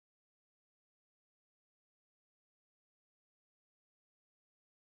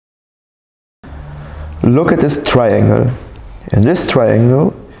Look at this triangle. In this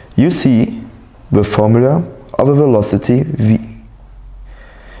triangle, you see the formula of a velocity v.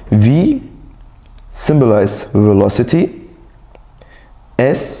 V symbolizes the velocity,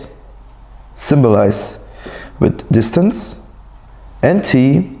 s symbolizes the distance, and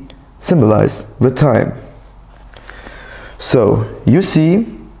t symbolizes the time. So you see,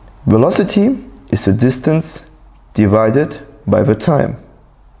 velocity is the distance divided by the time.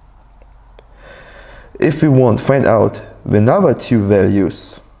 If we want to find out the other two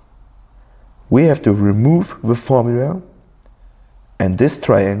values, we have to remove the formula, and this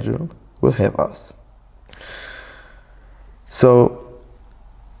triangle will help us. So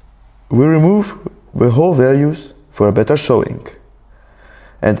we remove the whole values for a better showing.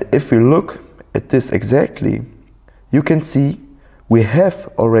 And if we look at this exactly, you can see we have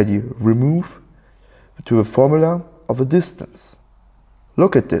already removed to the formula of a distance.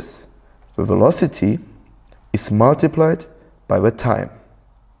 Look at this. The velocity is multiplied by the time.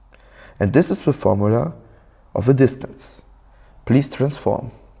 And this is the formula of a distance. Please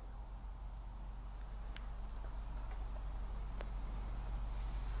transform.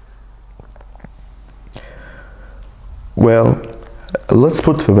 Well, let's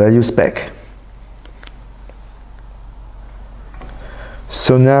put the values back.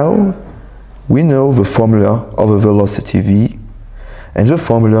 So now we know the formula of a velocity v and the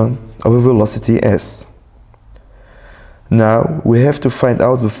formula of a velocity s. Now we have to find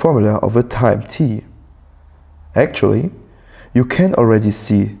out the formula of a time t. Actually, you can already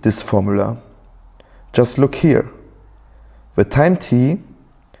see this formula. Just look here. The time t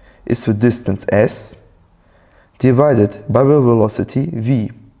is the distance s divided by the velocity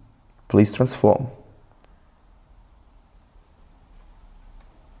v. Please transform.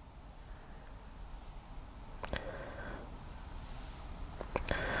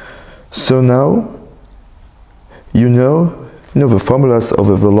 So now you know the formulas of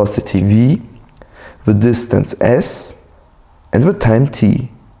a velocity v, the distance s, and the time t.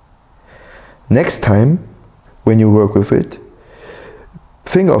 Next time, when you work with it,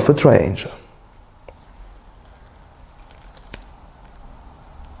 think of a triangle.